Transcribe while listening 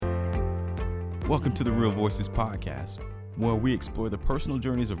Welcome to the Real Voices podcast, where we explore the personal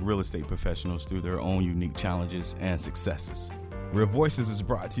journeys of real estate professionals through their own unique challenges and successes. Real Voices is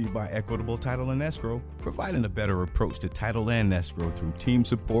brought to you by Equitable Title and Escrow, providing a better approach to title and escrow through team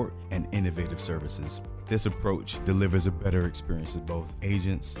support and innovative services. This approach delivers a better experience to both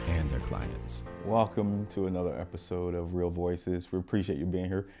agents and their clients. Welcome to another episode of Real Voices. We appreciate you being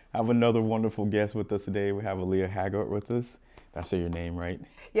here. I have another wonderful guest with us today. We have Aaliyah Haggard with us. Did I say your name right?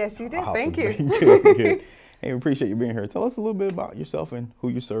 Yes, you did. Awesome. Thank you. Good. Hey, we appreciate you being here. Tell us a little bit about yourself and who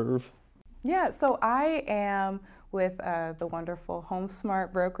you serve. Yeah, so I am with the wonderful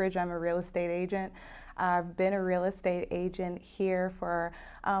HomeSmart Brokerage. I'm a real estate agent. I've been a real estate agent here for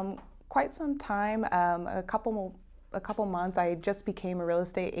quite some time, a couple months. I just became a real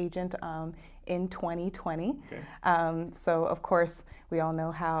estate agent in 2020. Okay. So of course, we all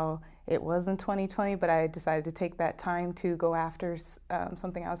know how it was in 2020, but I decided to take that time to go after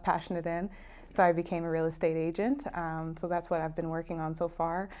something I was passionate in. So I became a real estate agent. So that's what I've been working on so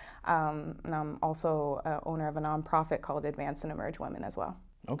far. And I'm also owner of a nonprofit called Advance and Emerge Women as well.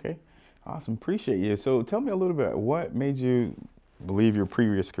 Okay, awesome. Appreciate you. So tell me a little bit, what made you leave your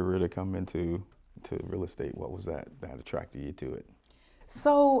previous career to come into real estate? What was that attracted you to it?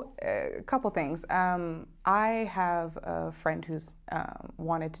 So a couple things. I have a friend who's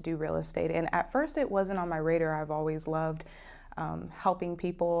wanted to do real estate, and at first it wasn't on my radar. I've always loved helping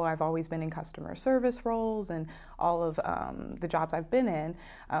people. I've always been in customer service roles, and all of the jobs I've been in,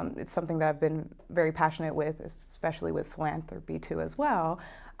 it's something that I've been very passionate with, especially with philanthropy too as well.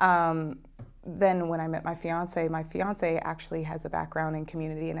 Then when I met my fiance actually has a background in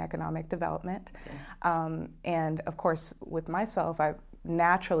community and economic development. Okay. And of course, with myself, I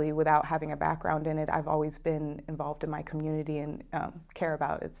naturally, without having a background in it, I've always been involved in my community and care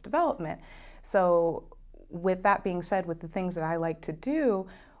about its development. So with that being said, with the things that I like to do,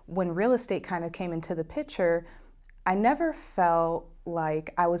 when real estate kind of came into the picture, I never felt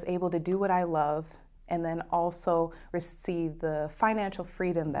like I was able to do what I love and then also receive the financial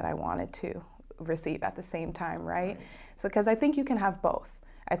freedom that I wanted to receive at the same time, right? So, because I think you can have both.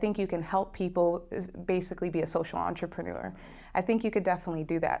 I think you can help people basically be a social entrepreneur. I think you could definitely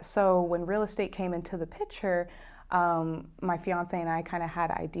do that. So when real estate came into the picture, my fiance and I kind of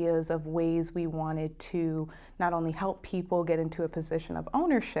had ideas of ways we wanted to not only help people get into a position of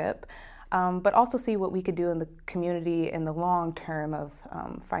ownership, but also see what we could do in the community in the long term of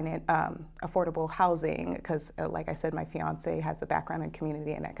affordable housing, because like I said, my fiance has a background in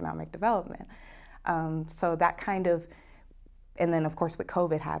community and economic development. So that kind of, and then of course with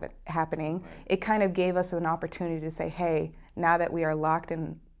COVID happening, it kind of gave us an opportunity to say, hey, now that we are locked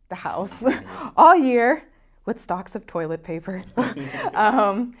in the house all year with stocks of toilet paper,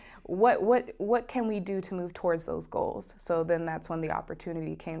 what can we do to move towards those goals? So then that's when the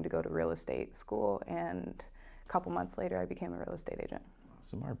opportunity came to go to real estate school, and a couple months later I became a real estate agent.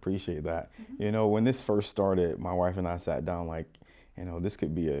 Awesome, I appreciate that. Mm-hmm. You know, when this first started, my wife and I sat down like, you know, this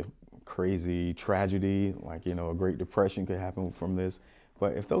could be a crazy tragedy, like, you know, a Great Depression could happen from this.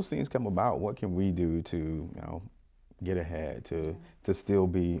 But if those things come about, what can we do to, you know, get ahead, to still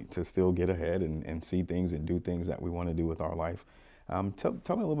get ahead and see things and do things that we want to do with our life?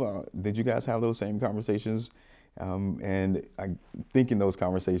 Tell me a little about, did you guys have those same conversations? And I think in those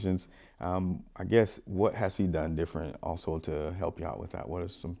conversations, I guess, what has he done different also to help you out with that? What are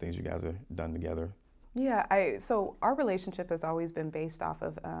some things you guys have done together? Yeah, so our relationship has always been based off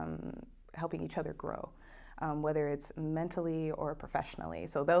of helping each other grow, whether it's mentally or professionally.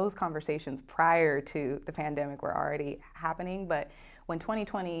 So those conversations prior to the pandemic were already happening, but when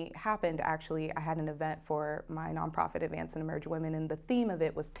 2020 happened, actually, I had an event for my nonprofit, Advance and Emerge Women, and the theme of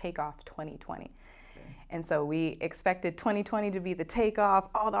it was Take Off 2020. Okay. And so we expected 2020 to be the takeoff,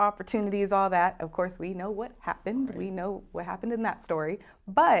 all the opportunities, all that. Of course, we know what happened. Right. We know what happened in that story,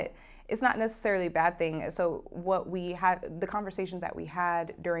 but it's not necessarily a bad thing. So what we had, the conversations that we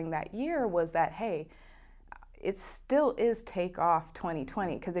had during that year was that, hey, it still is take off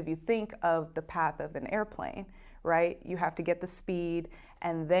 2020, because if you think of the path of an airplane, right, you have to get the speed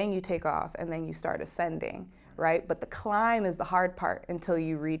and then you take off and then you start ascending, right? But the climb is the hard part until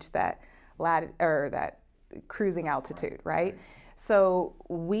you reach that that cruising altitude, right? So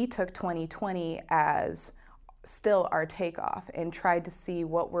we took 2020 as still our takeoff and tried to see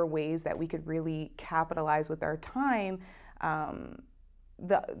what were ways that we could really capitalize with our time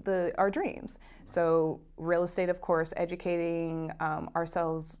our dreams. So real estate, of course, educating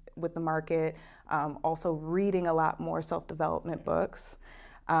ourselves with the market, also reading a lot more self-development books,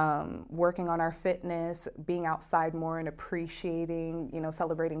 working on our fitness, being outside more and appreciating,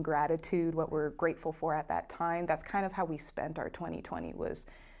 celebrating gratitude, what we're grateful for at that time. That's kind of how we spent our 2020, was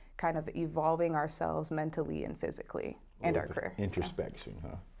kind of evolving ourselves mentally and physically and our career. Introspection,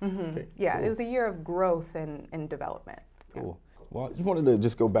 huh? Okay, yeah, cool. It was a year of growth and development. Cool. Yeah. Well, I just wanted to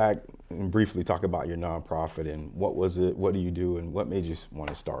just go back and briefly talk about your nonprofit and what was it, what do you do, and what made you want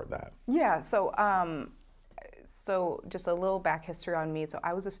to start that? Yeah, so just a little back history on me. So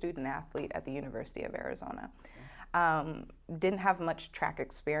I was a student athlete at the University of Arizona. Didn't have much track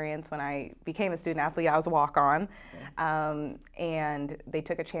experience when I became a student athlete. I was a walk-on, and they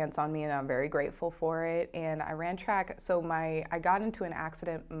took a chance on me, and I'm very grateful for it. And I ran track. So I got into an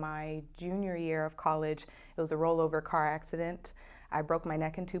accident my junior year of college. It was a rollover car accident. I broke my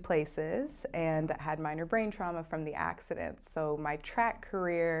neck in 2 places and had minor brain trauma from the accident. So my track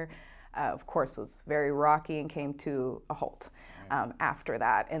career, of course, was very rocky and came to a halt after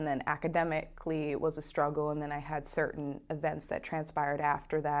that. And then academically, it was a struggle. And then I had certain events that transpired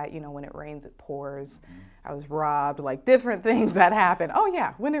after that. You know, when it rains, it pours. I was robbed, like different things that happened. Oh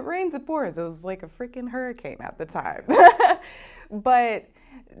yeah, when it rains, it pours. It was like a freaking hurricane at the time. But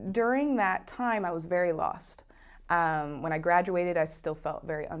during that time, I was very lost. When I graduated, I still felt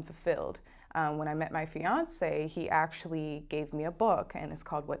very unfulfilled. When I met my fiance, he actually gave me a book, and it's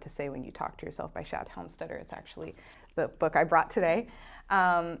called What to Say When You Talk to Yourself by Shad Helmstetter. It's actually the book I brought today.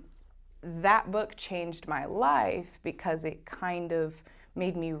 That book changed my life because it kind of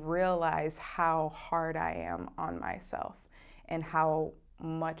made me realize how hard I am on myself and how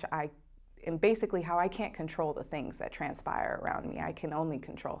much basically how I can't control the things that transpire around me. I can only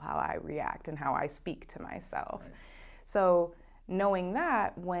control how I react and how I speak to myself. Right. So knowing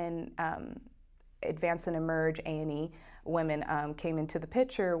that, when Advance and Emerge A&E Women came into the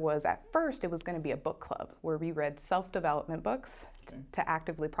picture, was at first it was going to be a book club where we read self-development books to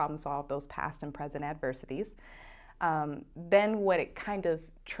actively problem solve those past and present adversities. Then what it kind of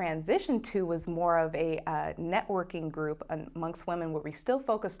transitioned to was more of a networking group amongst women where we still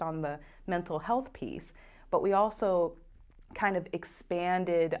focused on the mental health piece, but we also kind of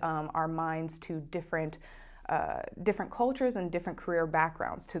expanded our minds to different cultures and different career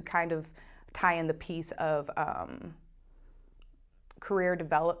backgrounds to kind of tie in the piece of career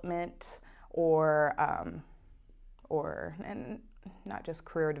development and not just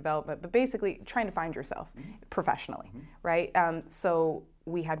career development, but basically trying to find yourself professionally, right? So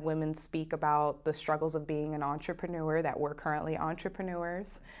we had women speak about the struggles of being an entrepreneur, that were currently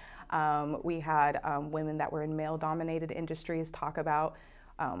entrepreneurs. We had women that were in male-dominated industries talk about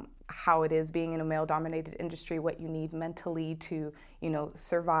how it is being in a male-dominated industry, what you need mentally to,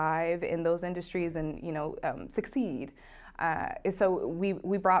 survive in those industries and, succeed. And so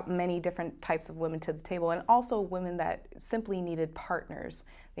we brought many different types of women to the table, and also women that simply needed partners.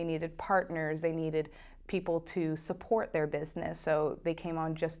 They needed people to support their business. So they came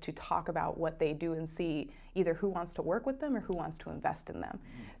on just to talk about what they do and see either who wants to work with them or who wants to invest in them.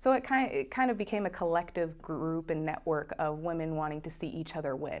 So it kind of became a collective group and network of women wanting to see each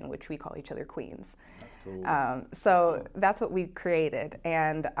other win, which we call each other queens. That's cool. That's what we created,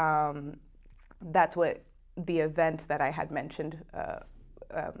 and that's what the event that I had mentioned,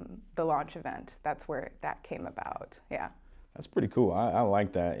 the launch event, that's where that came about. Yeah. That's pretty cool. I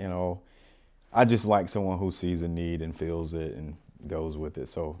like that. I just like someone who sees a need and feels it and goes with it.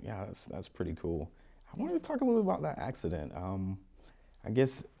 So yeah, that's pretty cool. I wanted to talk a little about that accident. I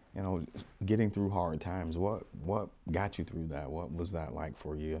guess, getting through hard times, what got you through that? What was that like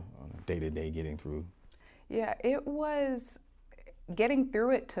for you on a day-to-day getting through? Yeah, getting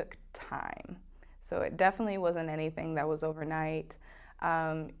through it took time. So it definitely wasn't anything that was overnight.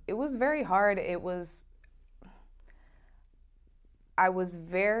 It was very hard.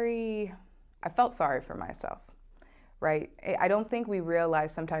 I felt sorry for myself, right? I don't think we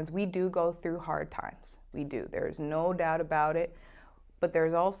realize sometimes we do go through hard times. We do. There's no doubt about it. But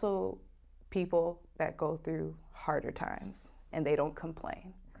there's also people that go through harder times and they don't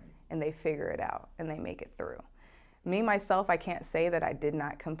complain, and they figure it out and they make it through. Me, myself, I can't say that I did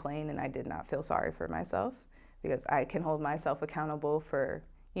not complain and I did not feel sorry for myself, because I can hold myself accountable for,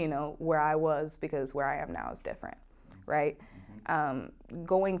 where I was, because where I am now is different, right?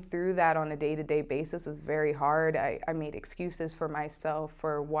 Going through that on a day-to-day basis was very hard. I made excuses for myself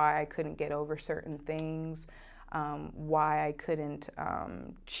for why I couldn't get over certain things, why I couldn't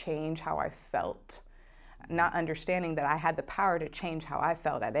change how I felt, not understanding that I had the power to change how I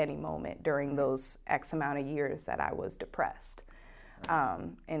felt at any moment during those X amount of years that I was depressed.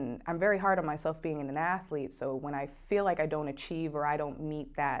 And I'm very hard on myself being an athlete, so when I feel like I don't achieve or I don't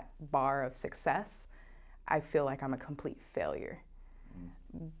meet that bar of success, I feel like I'm a complete failure.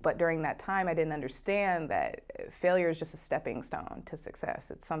 But during that time, I didn't understand that failure is just a stepping stone to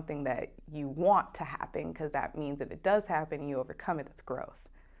success. It's something that you want to happen, because that means if it does happen, you overcome it, that's growth.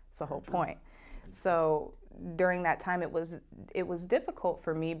 the whole point. So during that time, it was difficult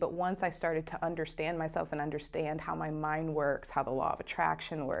for me, but once I started to understand myself and understand how my mind works, how the law of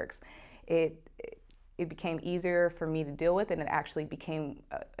attraction works, it became easier for me to deal with, and it actually became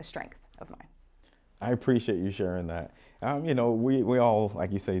a strength of mine. I appreciate you sharing that. You know, we all,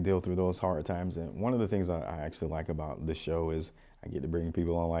 like you say, deal through those hard times. And one of the things I actually like about this show is I get to bring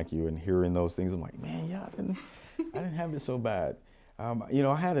people on like you, and hearing those things, I'm like, man, yeah, I didn't have it so bad. You know,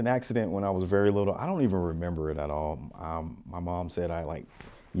 I had an accident when I was very little. I don't even remember it at all. My mom said I like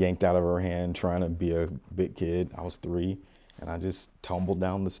yanked out of her hand trying to be a big kid. I was 3, and I just tumbled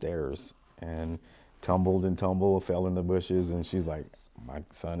down the stairs and tumbled, fell in the bushes, and she's like, my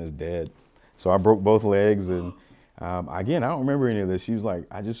son is dead. So I broke both legs, and again, I don't remember any of this. She was like,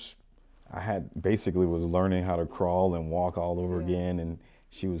 I had basically was learning how to crawl and walk all over again, and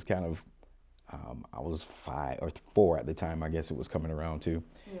she was kind of, I was 5 or 4 at the time, I guess it was coming around to,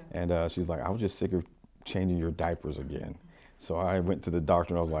 and she's like, I was just sick of changing your diapers again. So I went to the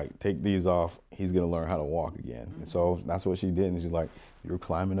doctor and I was like, take these off, he's gonna learn how to walk again. And so that's what she did, and she's like, you're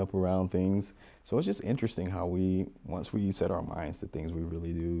climbing up around things. So it's just interesting how once we set our minds to things, we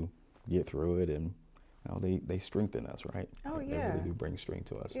really do get through it, and you know, they strengthen us, right? Oh, They really do bring strength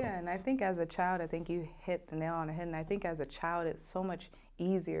to us. Yeah, so. And I think as a child, I think you hit the nail on the head, and I think as a child, it's so much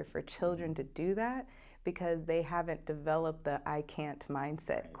easier for children to do that because they haven't developed the I can't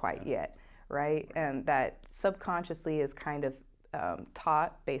mindset quite yet, right? And that subconsciously is kind of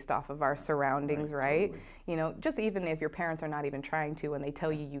taught based off of our surroundings, right? Totally. You know, just even if your parents are not even trying to, when they tell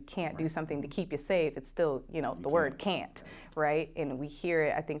you you can't do something to keep you safe, it's still, you know, the word can't, right? And we hear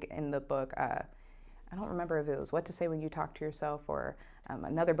it, I think, in the book, I don't remember if it was What to Say When You Talk to Yourself or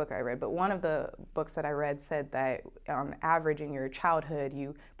another book I read, but one of the books that I read said that on average in your childhood,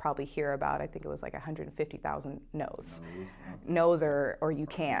 you probably hear about, I think it was like 150,000 no's. No's or you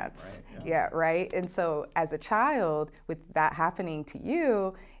can't. Right, yeah, right? And so as a child, with that happening to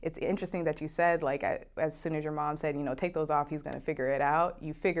you, it's interesting that you said, like, as soon as your mom said, you know, take those off, he's going to figure it out,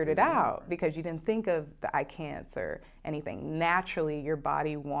 you figured it out because you didn't think of the I can'ts or anything. Naturally, your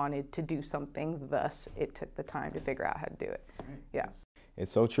body wanted to do something, thus it took the time to figure out how to do it. Yeah.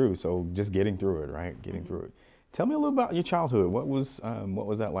 It's so true. So just getting through it, right? Getting through it. Tell me a little about your childhood. What was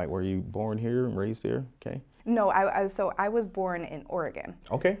that like? Were you born here and raised here? Okay. No, I was born in Oregon.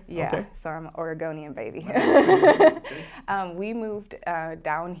 Okay. Yeah. Okay. So I'm an Oregonian baby. We moved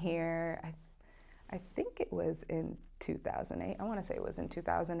down here. I think it was in 2008. I want to say it was in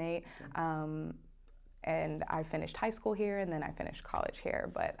 2008. And I finished high school here, and then I finished college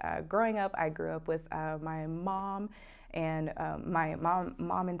here. But growing up, I grew up with my mom. And my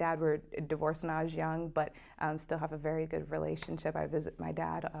mom and dad were divorced when I was young, but still have a very good relationship. I visit my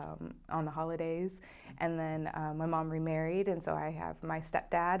dad on the holidays. And then my mom remarried, and so I have my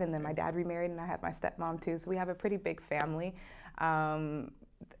stepdad, and then my dad remarried, and I have my stepmom too. So we have a pretty big family. My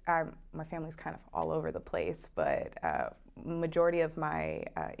family's kind of all over the place, but majority of my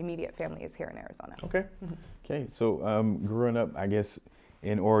immediate family is here in Arizona. Okay. Okay. So growing up, I guess,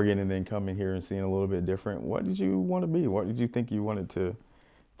 in Oregon and then coming here and seeing a little bit different, what did you want to be? What did you think you wanted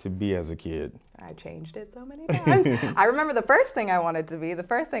to be as a kid? I changed it so many times. I remember the first thing I wanted to be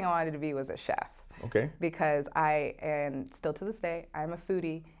was a chef. Okay. Because and still to this day, I'm a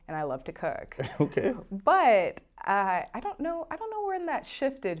foodie and I love to cook. Okay. But I don't know when that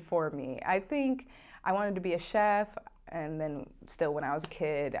shifted for me. I think I wanted to be a chef. And then still when I was a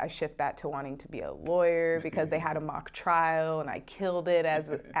kid, I shift that to wanting to be a lawyer because they had a mock trial and I killed it as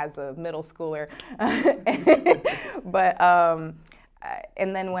a middle schooler. But,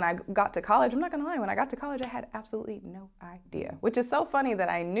 and then when I got to college, I'm not gonna lie, when I got to college, I had absolutely no idea, which is so funny that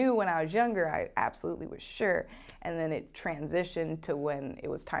I knew when I was younger, I absolutely was sure. And then it transitioned to when it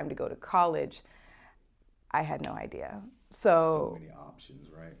was time to go to college, I had no idea. So many options,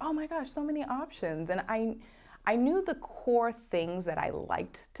 right? Oh my gosh, so many options. And I knew the core things that I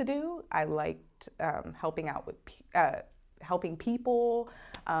liked to do. I liked helping out with helping people.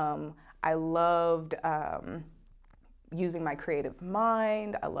 I loved using my creative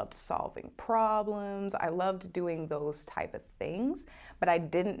mind. I loved solving problems. I loved doing those type of things, but I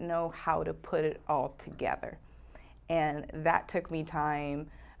didn't know how to put it all together. And that took me time.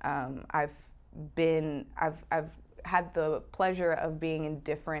 I've had the pleasure of being in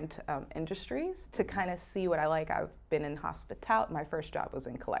different industries to kind of see what I like. I've been in hospitality. My first job was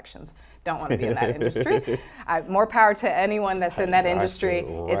in collections. Don't want to be in that industry. More power to anyone that's in that industry.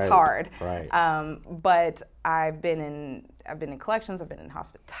 Right, it's hard. Right. But I've been in collections. I've been in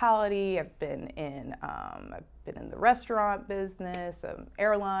hospitality. I've been in the restaurant business,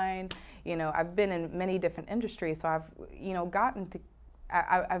 airline. You know, I've been in many different industries. So I've gotten to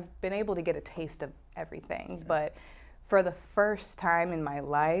I've been able to get a taste of everything, but for the first time in my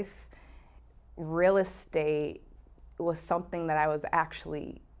life, real estate was something that I was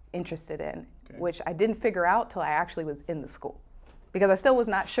actually interested in, which I didn't figure out till I actually was in the school, because I still was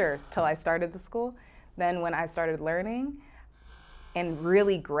not sure till I started the school. Then when I started learning and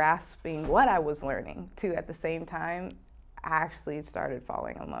really grasping what I was learning too at the same time, I actually started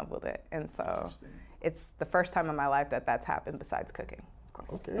falling in love with it. And so it's the first time in my life that that's happened besides cooking.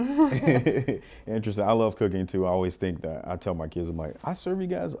 Okay. Interesting. I love cooking too. I always think that, I tell my kids, I'm like, I serve you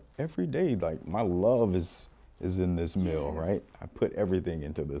guys every day. Like, my love is in this meal, right? I put everything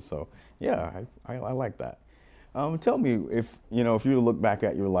into this. So yeah, I like that. Tell me, if you were to look back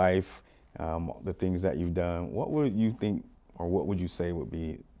at your life, the things that you've done, what would you think, or what would you say would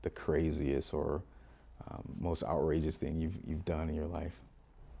be the craziest or most outrageous thing you've done in your life,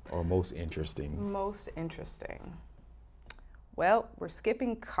 or most interesting? Most interesting. Well, we're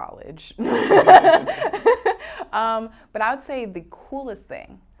skipping college. But I would say the coolest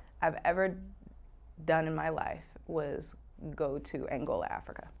thing I've ever done in my life was go to Angola,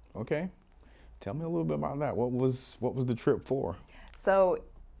 Africa. Okay. Tell me a little bit about that. What was the trip for? So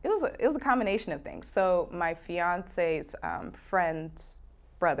it was a combination of things. So my fiance's friend's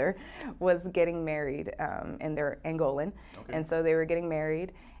brother was getting married, and they're Angolan. Okay. And so they were getting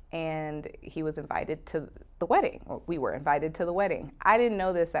married, and he was invited to the wedding. Well, we were invited to the wedding. I didn't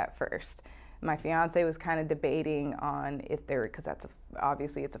know this at first. My fiance was kind of debating on if they were, because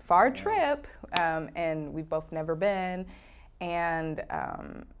obviously it's a far trip, and we've both never been, and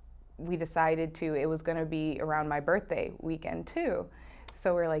we decided it was going to be around my birthday weekend too.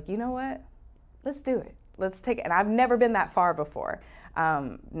 So we're like, you know what? Let's do it. Let's take it. And I've never been that far before.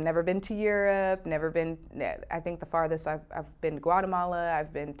 Never been to Europe, I think the farthest I've been to Guatemala,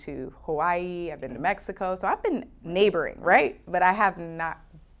 I've been to Hawaii, I've been to Mexico. So I've been neighboring, right? But I have not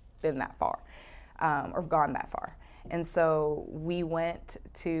been that far, or gone that far. And so we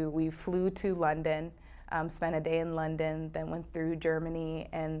flew to London, spent a day in London, then went through Germany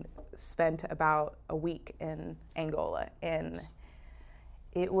and spent about a week in Angola. And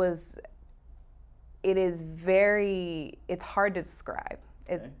it's hard to describe.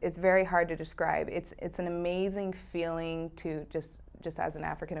 It's very hard to describe. It's an amazing feeling to just as an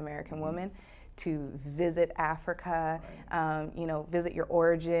African American woman to visit Africa, visit your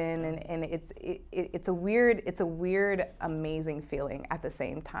origin, and it's a weird, amazing feeling at the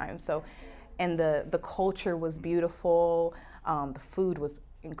same time. So, and the culture was beautiful. The food was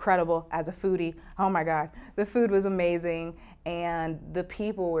incredible. As a foodie, oh my God, the food was amazing, and the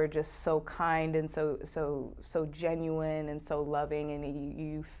people were just so kind and so genuine and so loving, and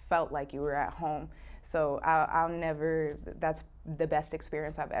you felt like you were at home. So that's the best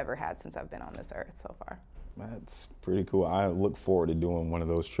experience I've ever had since I've been on this earth so far. That's pretty cool. I look forward to doing one of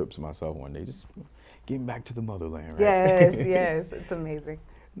those trips myself one day, just getting back to the motherland, right? Yes, it's amazing.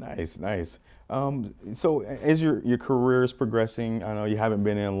 Nice. So as your career is progressing, I know you haven't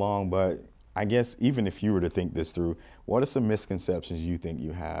been in long, but I guess even if you were to think this through, what are some misconceptions you think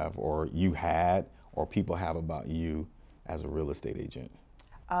you have, or you had, or people have about you as a real estate agent?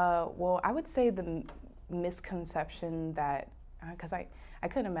 Well, I would say the misconception that, because I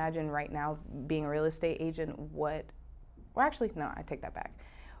couldn't imagine right now being a real estate agent, actually, no, I take that back.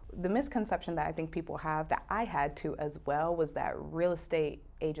 The misconception that I think people have, that I had to as well, was that real estate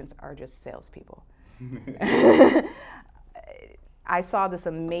agents are just salespeople. I saw this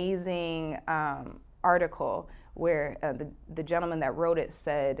amazing article where the gentleman that wrote it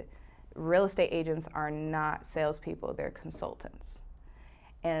said, real estate agents are not salespeople, they're consultants.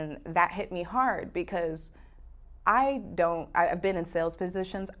 And that hit me hard, because I've been in sales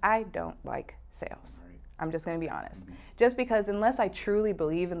positions, I don't like sales. I'm just going to be honest. Just because unless I truly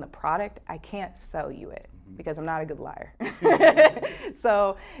believe in the product, I can't sell you it, because I'm not a good liar.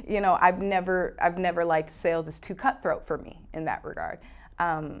 So, I've never liked sales. It's too cutthroat for me in that regard.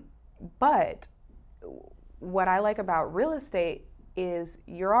 But what I like about real estate is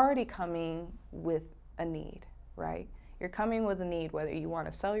you're already coming with a need, right? You're coming with a need, whether you want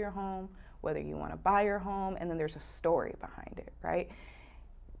to sell your home, whether you want to buy your home, and then there's a story behind it, right?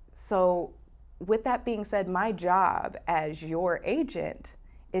 So with that being said, my job as your agent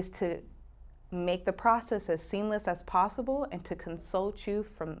is to make the process as seamless as possible and to consult you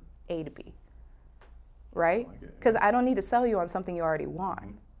from A to B, right? Because I don't need to sell you on something you already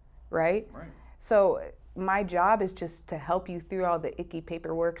want, right? So my job is just to help you through all the icky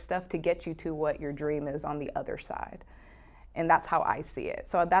paperwork stuff to get you to what your dream is on the other side. And that's how I see it.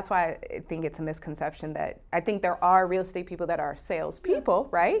 So that's why I think it's a misconception that I think there are real estate people that are salespeople,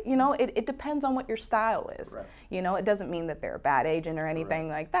 right? You know, it depends on what your style is. Right. You know, it doesn't mean that they're a bad agent or anything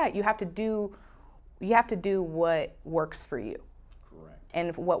like that. You have to do what works for you. Correct.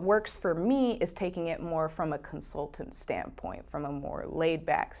 And what works for me is taking it more from a consultant standpoint, from a more laid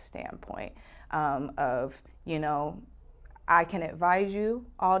back standpoint of, you know, I can advise you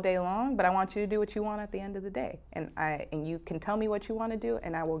all day long, but I want you to do what you want at the end of the day. And you can tell me what you want to do,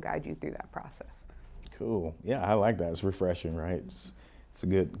 and I will guide you through that process. Cool. Yeah, I like that. It's refreshing, right? It's a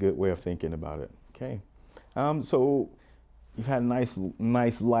good way of thinking about it. Okay. So you've had a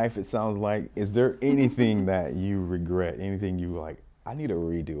nice life, it sounds like. Is there anything that you regret? Anything you like, I need a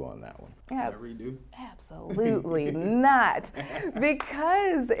redo on that one? Redo? Absolutely not.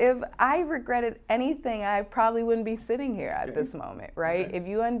 Because if I regretted anything, I probably wouldn't be sitting here at this moment, right? Okay. If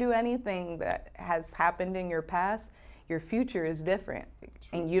you undo anything that has happened in your past, your future is different.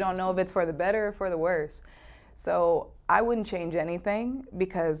 And you don't know if it's for the better or for the worse. So I wouldn't change anything,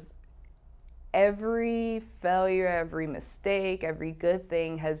 because every failure, every mistake, every good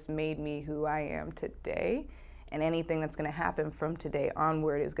thing has made me who I am today. And anything that's going to happen from today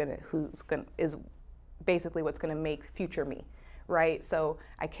onward is basically what's going to make future me, right? So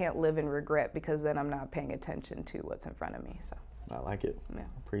I can't live in regret, because then I'm not paying attention to what's in front of me. So I like it. Yeah.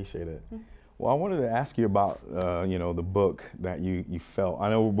 Appreciate it. Well, I wanted to ask you about you know, the book that you felt. I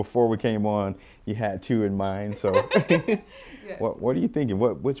know before we came on, you had two in mind. So Yeah. what are you thinking?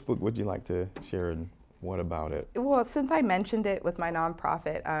 Which book would you like to share, and what about it? Well, since I mentioned it with my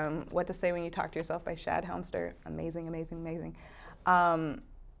nonprofit, What to Say When You Talk to Yourself by Shad Helmster, amazing, amazing, amazing.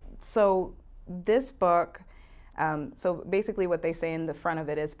 So this book, so basically what they say in the front of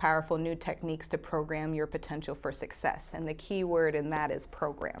it is powerful new techniques to program your potential for success. And the key word in that is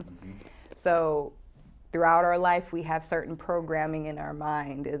program. So throughout our life, we have certain programming in our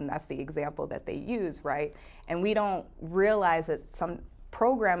mind, and that's the example that they use, right? And we don't realize that some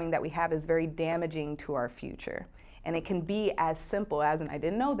programming that we have is very damaging to our future. And it can be as simple as, and I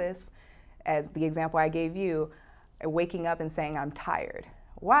didn't know this, as the example I gave you, waking up and saying, I'm tired.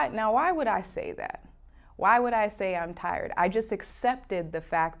 Why would I say that? Why would I say I'm tired? I just accepted the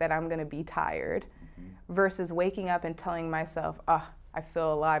fact that I'm gonna be tired versus waking up and telling myself, oh, I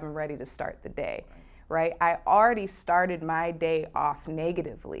feel alive and ready to start the day, right? I already started my day off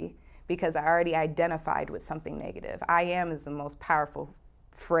negatively because I already identified with something negative. I am is the most powerful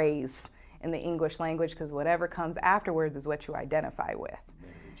phrase in the English language, because whatever comes afterwards is what you identify with.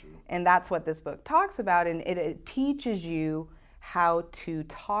 And that's what this book talks about, and it teaches you how to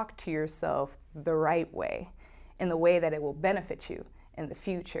talk to yourself the right way, in the way that it will benefit you in the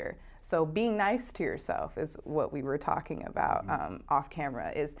future. So being nice to yourself is what we were talking about off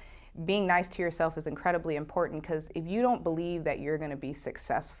camera. Is being nice to yourself is incredibly important, because if you don't believe that you're going to be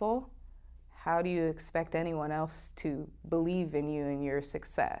successful, how do you expect anyone else to believe in you and your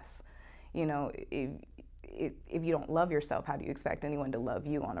success? You know, if you don't love yourself, how do you expect anyone to love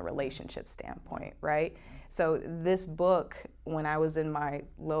you on a relationship standpoint, right? So this book, when I was in my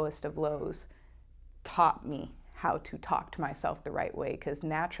lowest of lows, taught me how to talk to myself the right way, because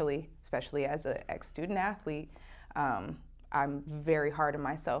naturally, especially as an ex-student athlete, I'm very hard on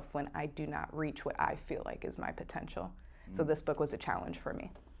myself when I do not reach what I feel like is my potential. So this book was a challenge for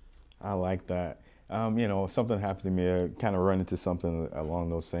me. I like that. You know, something happened to me. I kind of run into something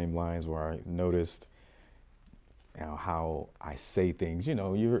along those same lines, where I noticed, you know, how I say things. You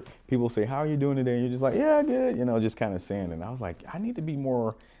know, people say, "How are you doing today?" And you're just like, "Yeah, good." You know, just kind of saying it. And I was like, I need to be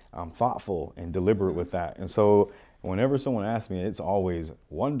more thoughtful and deliberate with that. And so whenever someone asks me, it's always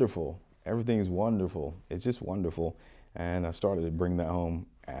wonderful. Everything's wonderful. It's just wonderful. And I started to bring that home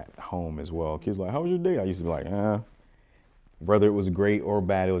at home as well. Kids are like, "How was your day?" I used to be like, whether it was great or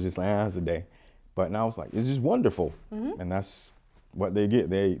bad, it was just like, it's a day. But now it's like, it's just wonderful. And that's what they get.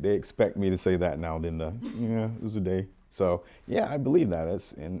 They expect me to say that now than it was a day. So yeah, I believe that.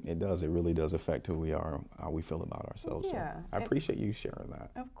 And it really does affect who we are, how we feel about ourselves. Yeah, so I appreciate you sharing that.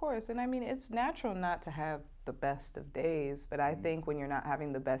 Of course, and I mean, it's natural not to have the best of days, but I think when you're not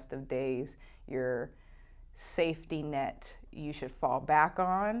having the best of days, your safety net you should fall back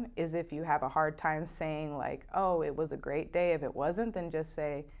on is if you have a hard time saying like, oh, it was a great day. If it wasn't, then just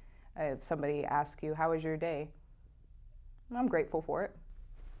say, if somebody asks you, how was your day? I'm grateful for it.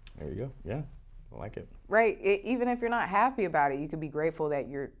 There you go. Yeah, I like it. Right. Even if you're not happy about it, you could be grateful that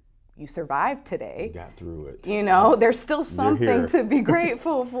you survived today. You got through it. You know, there's still something to be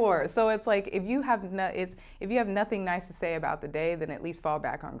grateful for. So it's like, if you have nothing nice to say about the day, then at least fall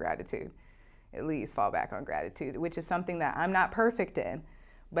back on gratitude. At least fall back on gratitude, which is something that I'm not perfect in,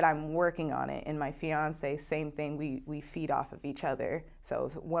 but I'm working on it. And my fiance, same thing, we feed off of each other. So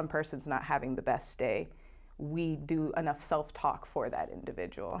if one person's not having the best day, we do enough self-talk for that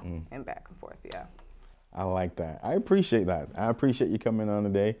individual and back and forth, yeah. I like that. I appreciate that. I appreciate you coming on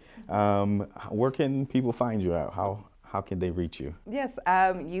today. Where can people find you at? How can they reach you? Yes,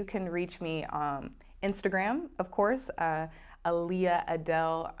 you can reach me on Instagram, of course, Aaliyah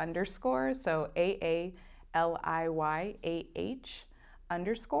Adele _, so AALIYAH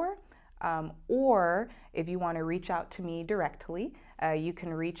 _. Or if you want to reach out to me directly, you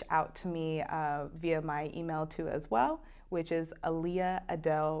can reach out to me via my email too as well, which is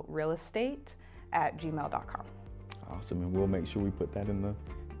AaliyahAdeleRealEstate@gmail.com. Awesome, and we'll make sure we put that in the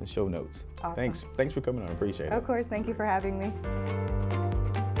show notes. Awesome. Thanks for coming on. I appreciate it. Of course, thank you for having me.